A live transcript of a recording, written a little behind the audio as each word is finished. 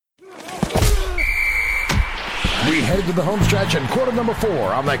We head to the home stretch in quarter number 4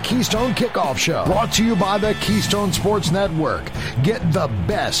 on the Keystone Kickoff Show. Brought to you by the Keystone Sports Network. Get the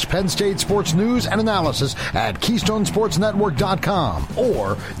best Penn State sports news and analysis at KeystoneSportsNetwork.com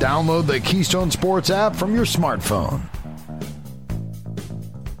or download the Keystone Sports app from your smartphone.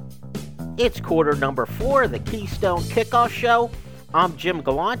 It's quarter number 4 of the Keystone Kickoff Show. I'm Jim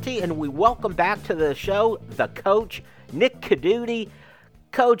Galante, and we welcome back to the show the coach, Nick Codutti.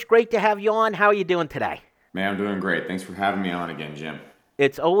 Coach, great to have you on. How are you doing today? Man, I'm doing great. Thanks for having me on again, Jim.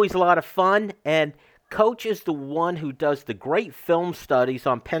 It's always a lot of fun, and Coach is the one who does the great film studies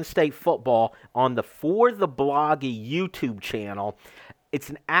on Penn State football on the For the Bloggy YouTube channel. It's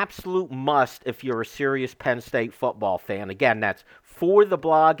an absolute must if you're a serious Penn State football fan. Again, that's For the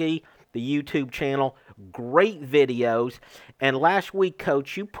Bloggy, the YouTube channel. Great videos. And last week,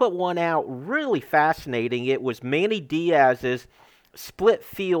 Coach, you put one out really fascinating. It was Manny Diaz's split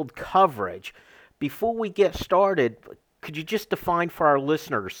field coverage. Before we get started, could you just define for our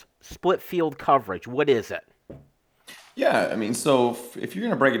listeners split field coverage? What is it? Yeah, I mean, so if you're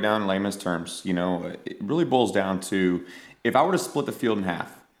going to break it down in layman's terms, it really boils down to if I were to split the field in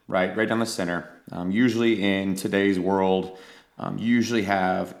half, right down the center, usually in today's world, you usually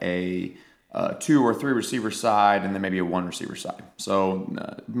have a 2 or 3 receiver side and then maybe a 1 receiver side. So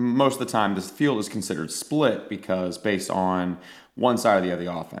most of the time, this field is considered split because based on one side or the other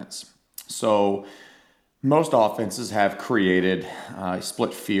offense. So most offenses have created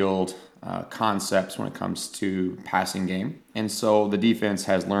split field concepts when it comes to passing game. And so the defense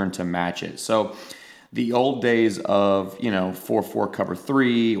has learned to match it. So the old days of, 4-4 cover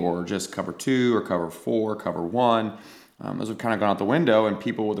 3 or just cover 2 or cover 4, cover 1, those have kind of gone out the window. And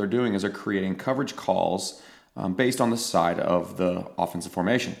people, what they're doing is they're creating coverage calls based on the side of the offensive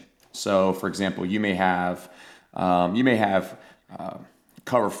formation. So, for example, you may have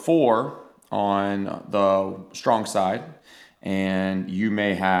cover 4 on the strong side, and you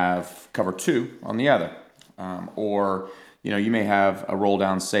may have cover 2 on the other. Or you may have a roll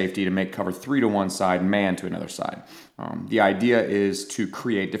down safety to make cover 3 to one side, man to another side. The idea is to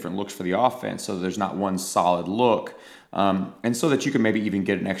create different looks for the offense so that there's not one solid look. And so that you can maybe even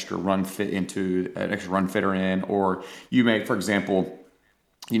get an extra run fitter in, or you may, for example,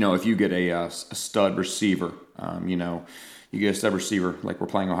 if you get a stud receiver, you get a stud receiver, like we're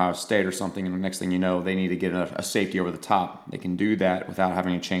playing Ohio State or something, and the next thing you know, they need to get a safety over the top. They can do that without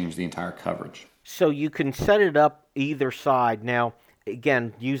having to change the entire coverage. So you can set it up either side. Now,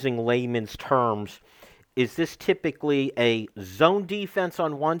 again, using layman's terms, is this typically a zone defense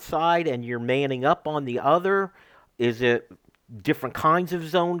on one side and you're manning up on the other? Is it different kinds of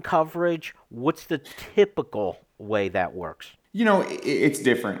zone coverage? What's the typical way that works? It's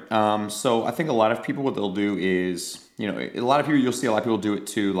different. So I think a lot of people, what they'll do is, you'll see a lot of people do it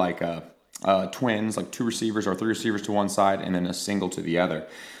to like twins, like 2 receivers or 3 receivers to one side and then a single to the other.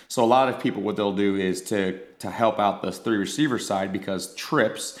 So a lot of people, what they'll do is to help out the 3 receiver side, because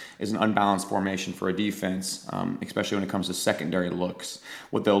trips is an unbalanced formation for a defense, especially when it comes to secondary looks.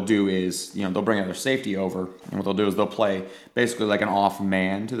 What they'll do is, they'll bring out their safety over, and what they'll do is they'll play basically like an off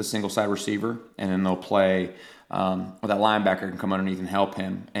man to the single side receiver, and then they'll play where that linebacker can come underneath and help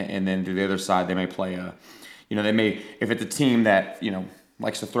him, and then to the other side they may play if it's a team that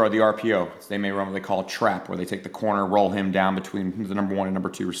likes to throw the RPO, they may run what they call a trap, where they take the corner, roll him down between the number 1 and number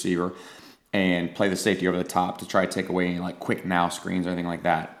 2 receiver, and play the safety over the top to try to take away any like quick now screens or anything like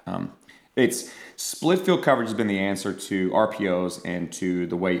that. It's split field coverage has been the answer to RPOs and to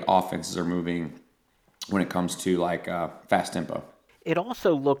the way offenses are moving when it comes to like fast tempo. It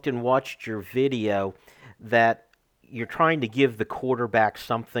also looked and watched your video that you're trying to give the quarterback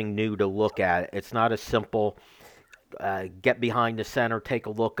something new to look at. It's not a simple get behind the center, take a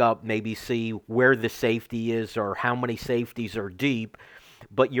look up, maybe see where the safety is or how many safeties are deep,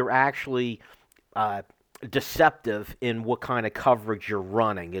 but you're actually deceptive in what kind of coverage you're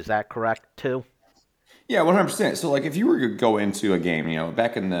running. Is that correct too? Yeah, 100%. So like if you were to go into a game,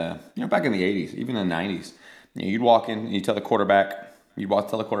 back in the 80s, even the 90s, you'd walk in and you'd tell the quarterback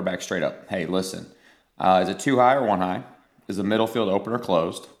straight up, hey, listen, is it too high or one high? Is the middle field open or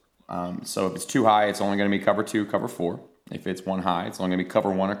closed? So if it's too high, it's only going to be cover 2, cover 4. If it's one high, it's only going to be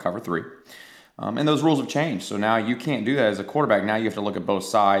cover 1 or cover 3. And those rules have changed. So now you can't do that as a quarterback. Now you have to look at both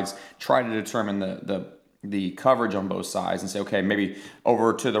sides, try to determine the coverage on both sides, and say, okay, maybe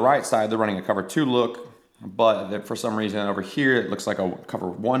over to the right side, they're running a cover 2 look, but for some reason over here, it looks like a cover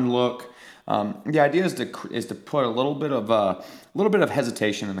 1 look. The idea is to put a little bit of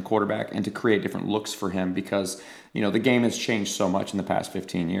hesitation in the quarterback and to create different looks for him, because the game has changed so much in the past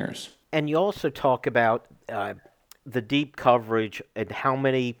 15 years. And you also talk about the deep coverage and how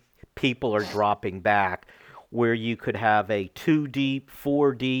many people are dropping back. where you could have a 2 deep,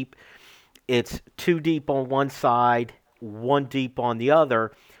 4 deep. It's 2 deep on one side, 1 deep on the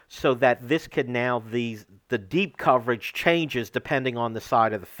other, so that this could now, the deep coverage changes depending on the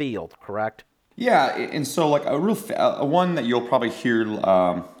side of the field, correct? Yeah, and so like a one that you'll probably hear,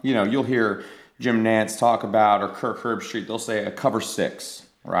 you'll hear Jim Nantz talk about, or Kirk Herbstreit, they'll say a cover 6,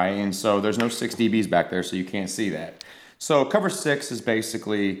 right? And so there's no 6 DBs back there, so you can't see that. So cover 6 is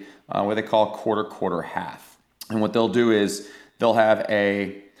basically what they call quarter, half. And what they'll do is they'll have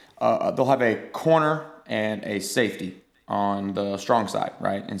a corner and a safety on the strong side,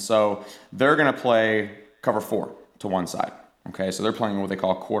 right? And so they're going to play cover 4 to one side. Okay, so they're playing what they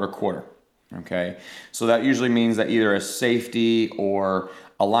call quarter. Okay, so that usually means that either a safety or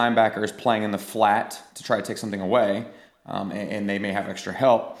a linebacker is playing in the flat to try to take something away, and they may have extra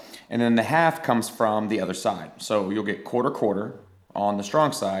help. And then the half comes from the other side. So you'll get quarter on the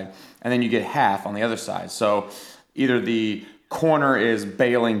strong side, and then you get half on the other side. So either the corner is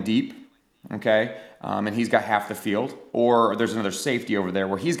bailing deep, okay, and he's got half the field, or there's another safety over there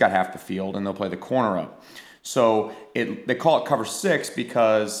where he's got half the field, and they'll play the corner up. So they call it cover 6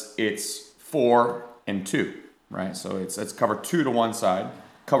 because it's 4 and 2, right? So it's cover 2 to one side,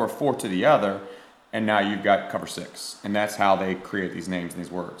 cover 4 to the other, and now you've got cover 6. And that's how they create these names and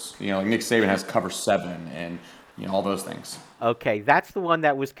these words. Like Nick Saban has cover 7 and all those things. Okay, that's the one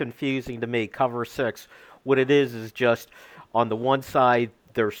that was confusing to me, cover 6. What it is just on the one side,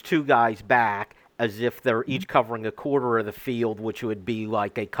 there's 2 guys back as if they're each covering a quarter of the field, which would be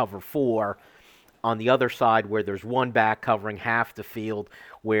like a cover 4. On the other side, where there's 1 back covering half the field,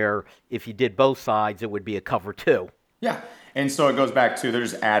 where if you did both sides, it would be a cover 2. Yeah, and so it goes back to they're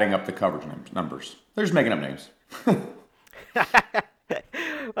just adding up the coverage numbers. They're just making up names.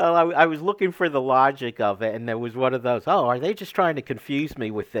 Well, I was looking for the logic of it, and there was one of those, are they just trying to confuse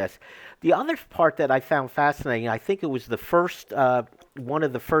me with this? The other part that I found fascinating, I think it was the first one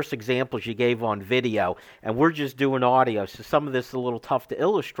of the first examples you gave on video, and we're just doing audio, so some of this is a little tough to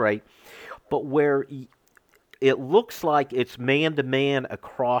illustrate, but where it looks like it's man-to-man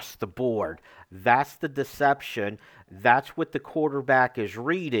across the board. That's the deception. That's what the quarterback is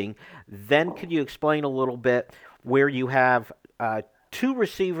reading. Then could you explain a little bit where you have 2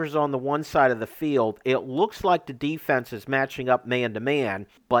 receivers on the one side of the field? It looks like the defense is matching up man-to-man,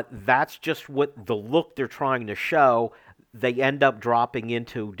 but that's just what the look they're trying to show. They end up dropping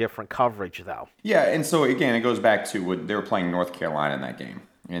into different coverage, though. Yeah, and so, again, it goes back to what they were playing North Carolina in that game.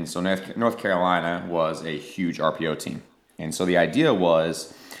 And so North Carolina was a huge RPO team. And so the idea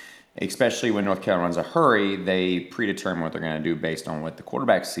was, especially when North Carolina runs a hurry, they predetermine what they're going to do based on what the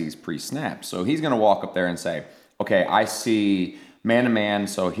quarterback sees pre-snap. So he's going to walk up there and say, okay, I see man-to-man,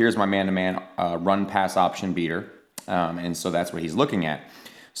 so here's my man-to-man run-pass option beater. And so that's what he's looking at.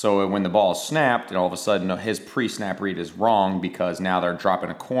 So when the ball is snapped, and all of a sudden his pre-snap read is wrong because now they're dropping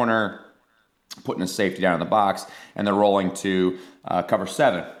a corner, putting a safety down in the box, and they're rolling to cover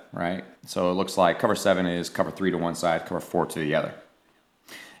 7, right? So it looks like cover 7 is cover 3 to one side, cover 4 to the other.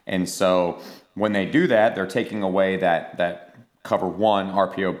 And so when they do that, they're taking away that cover 1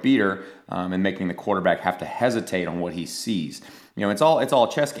 RPO beater and making the quarterback have to hesitate on what he sees. It's all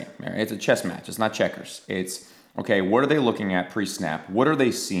a chess game. It's a chess match. It's not checkers. It's, okay, what are they looking at pre-snap? What are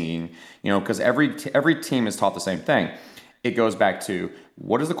they seeing? Because every team is taught the same thing. It goes back to,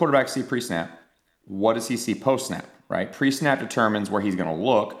 what does the quarterback see pre-snap? What does he see post-snap, right? Pre-snap determines where he's going to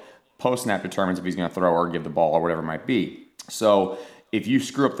look. Post-snap determines if he's going to throw or give the ball or whatever it might be. So if you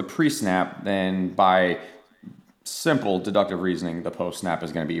screw up the pre-snap, then by simple deductive reasoning, the post-snap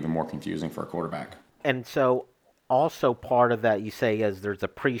is going to be even more confusing for a quarterback. And so also part of that you say is there's a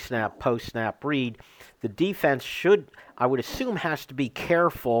pre-snap, post-snap read. The defense should, I would assume, has to be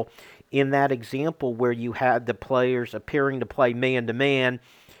careful in that example where you had the players appearing to play man-to-man,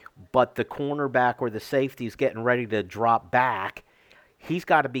 but the cornerback or the safety is getting ready to drop back. He's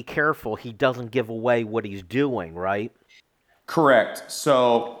got to be careful he doesn't give away what he's doing, right? Correct.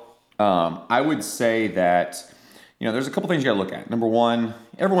 So I would say that, there's a couple things you got to look at. Number one,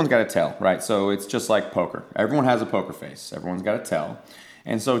 everyone's got to tell, right? So it's just like poker. Everyone has a poker face. Everyone's got to tell.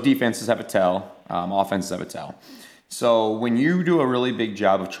 And so defenses have a tell. Offenses have a tell. So when you do a really big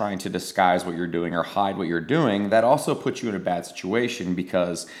job of trying to disguise what you're doing or hide what you're doing, that also puts you in a bad situation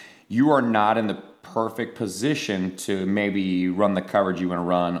because you are not in the perfect position to maybe run the coverage you want to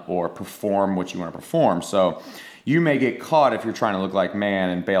run or perform what you want to perform. So you may get caught if you're trying to look like man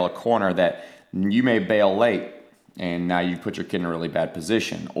and bail a corner that you may bail late and now you put your kid in a really bad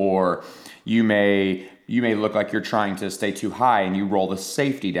position. Or you may look like you're trying to stay too high and you roll the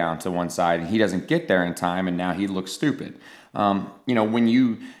safety down to one side and he doesn't get there in time and now he looks stupid.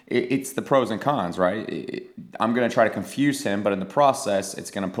 It's the pros and cons, right? I'm going to try to confuse him, but in the process,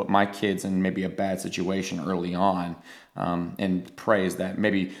 it's going to put my kids in maybe a bad situation early on, and praise that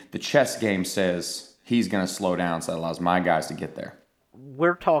maybe the chess game says he's going to slow down, so that allows my guys to get there.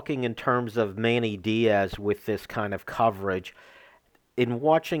 We're talking in terms of Manny Diaz with this kind of coverage. In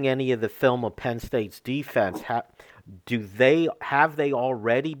watching any of the film of Penn State's defense, have they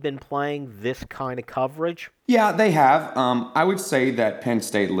already been playing this kind of coverage? Yeah, they have. I would say that Penn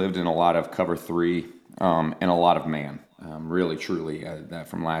State lived in a lot of cover three and a lot of man, really, truly, that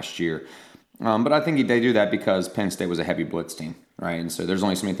from last year. But I think they do that because Penn State was a heavy blitz team, right? And so there's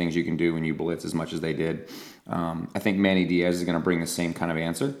only so many things you can do when you blitz as much as they did. I think Manny Diaz is going to bring the same kind of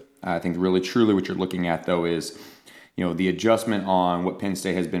answer. I think really, truly what you're looking at, though, is the adjustment on what Penn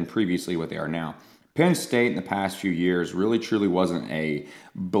State has been previously, what they are now. Penn State in the past few years really, truly wasn't a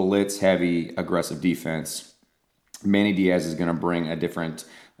blitz-heavy, aggressive defense. Manny Diaz is going to bring a different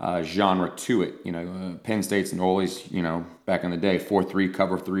genre to it. Penn State's always, back in the day, 4-3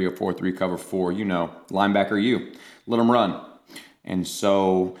 cover 3 or 4-3 cover 4, linebacker you. Let them run. And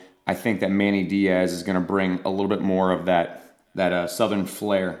so I think that Manny Diaz is going to bring a little bit more of that southern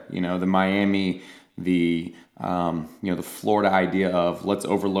flair, the Miami, the Florida idea of let's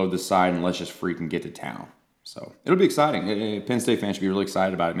overload the side and let's just freaking get to town. So it'll be exciting. Penn State fans should be really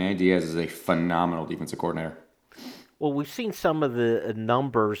excited about it. Manny Diaz is a phenomenal defensive coordinator. Well, we've seen some of the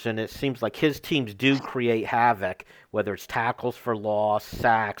numbers, and it seems like his teams do create havoc, whether it's tackles for loss,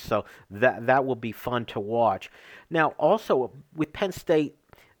 sacks, so that will be fun to watch. Now, also, with Penn State,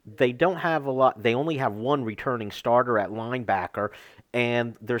 they don't have a lot. They only have one returning starter at linebacker,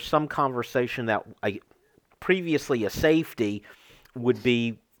 and there's some conversation that previously a safety would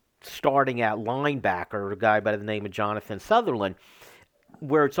be starting at linebacker, a guy by the name of Jonathan Sutherland,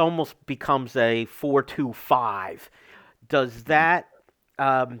 where it's almost becomes a 4-2-5. Does that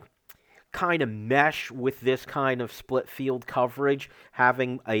kind of mesh with this kind of split field coverage,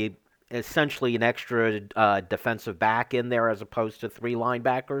 having essentially an extra defensive back in there as opposed to three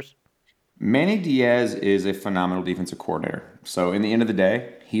linebackers? Manny Diaz is a phenomenal defensive coordinator. So in the end of the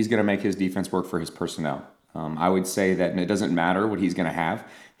day, he's going to make his defense work for his personnel. I would say that it doesn't matter what he's going to have.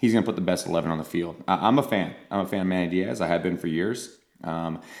 He's going to put the best 11 on the field. I'm a fan. I'm a fan of Manny Diaz. I have been for years.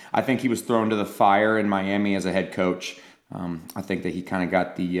 I think he was thrown to the fire in Miami as a head coach. I think that he kind of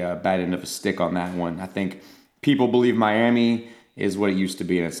got the bad end of a stick on that one. I think people believe Miami is what it used to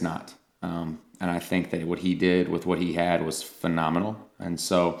be, and it's not. And I think that what he did with what he had was phenomenal. And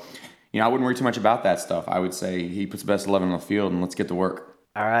so, I wouldn't worry too much about that stuff. I would say he puts the best 11 on the field, and let's get to work.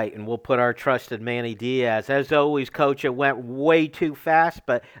 All right, and we'll put our trust in Manny Diaz. As always, Coach, it went way too fast,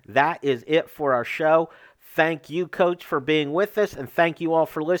 but that is it for our show. Thank you, Coach, for being with us, and thank you all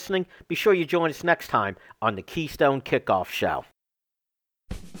for listening. Be sure you join us next time on the Keystone Kickoff Show.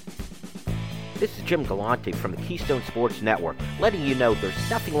 This is Jim Galante from the Keystone Sports Network, letting you know there's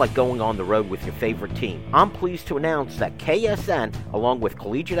nothing like going on the road with your favorite team. I'm pleased to announce that KSN, along with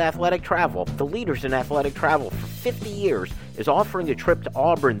Collegiate Athletic Travel, the leaders in athletic travel for 50 years, is offering a trip to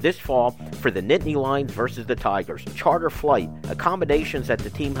Auburn this fall for the Nittany Lions versus the Tigers. Charter flight, accommodations at the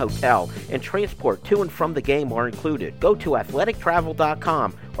team hotel, and transport to and from the game are included. Go to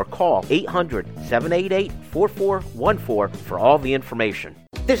athletictravel.com or call 800-788-4414 for all the information.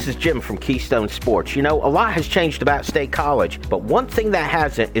 This is Jim from Keystone Sports. A lot has changed about State College, but one thing that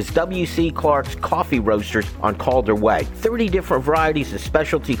hasn't is W.C. Clark's Coffee Roasters on Calder Way. 30 different varieties of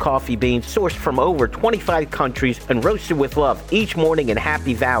specialty coffee beans sourced from over 25 countries and roasted with love each morning in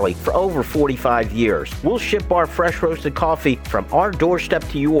Happy Valley for over 45 years. We'll ship our fresh roasted coffee from our doorstep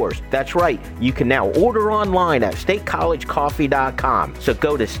to yours. That's right, you can now order online at statecollegecoffee.com. So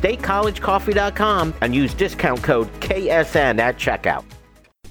go to statecollegecoffee.com and use discount code KSN at checkout.